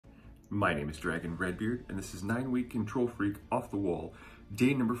My name is Dragon Redbeard, and this is 9-week Control Freak Off the Wall,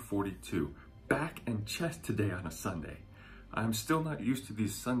 day number 42. Back and chest today on a Sunday. I'm still not used to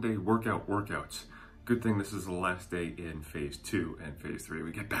these Sunday workouts. Good thing this is the last day in phase 2 and phase 3.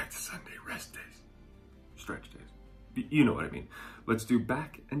 We get back to Sunday rest days, stretch days. You know what I mean. Let's do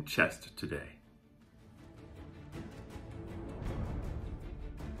back and chest today.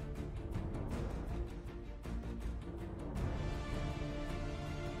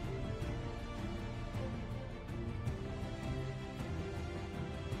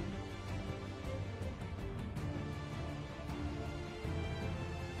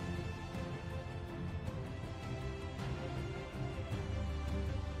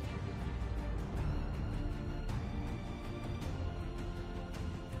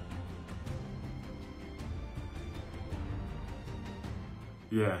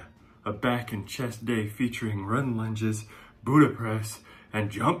 Yeah, a back and chest day featuring run lunges, Buddha press, and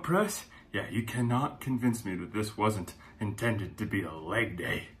jump press? Yeah, you cannot convince me that this wasn't intended to be a leg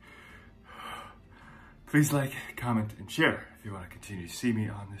day. Please like, comment, and share if you want to continue to see me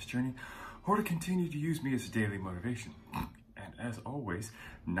on this journey or to continue to use me as a daily motivation. And as always,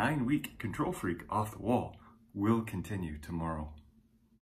 9-week Control Freak Off the Wall will continue tomorrow.